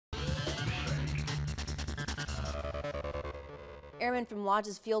Airmen from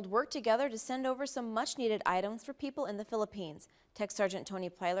Lodge's Field worked together to send over some much-needed items for people in the Philippines. Tech Sergeant Tony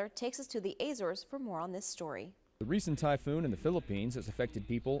Plyler takes us to the Azores for more on this story. The recent typhoon in the Philippines has affected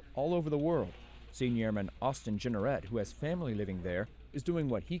people all over the world. Senior Airman Austin Jennerette, who has family living there, is doing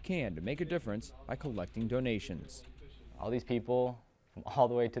what he can to make a difference by collecting donations. All these people from all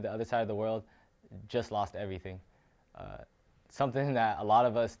the way to the other side of the world just lost everything. Something that a lot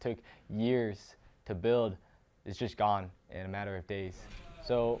of us took years to build is just gone in a matter of days.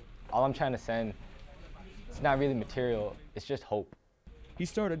 So all I'm trying to send, it's not really material, it's just hope. He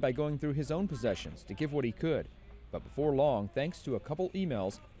started by going through his own possessions to give what he could. But before long, thanks to a couple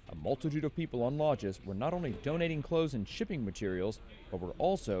emails, a multitude of people on lodges were not only donating clothes and shipping materials, but were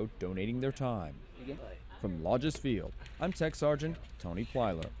also donating their time. From Lodge's Field, I'm Tech Sergeant Tony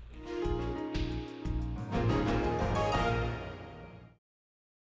Plyler.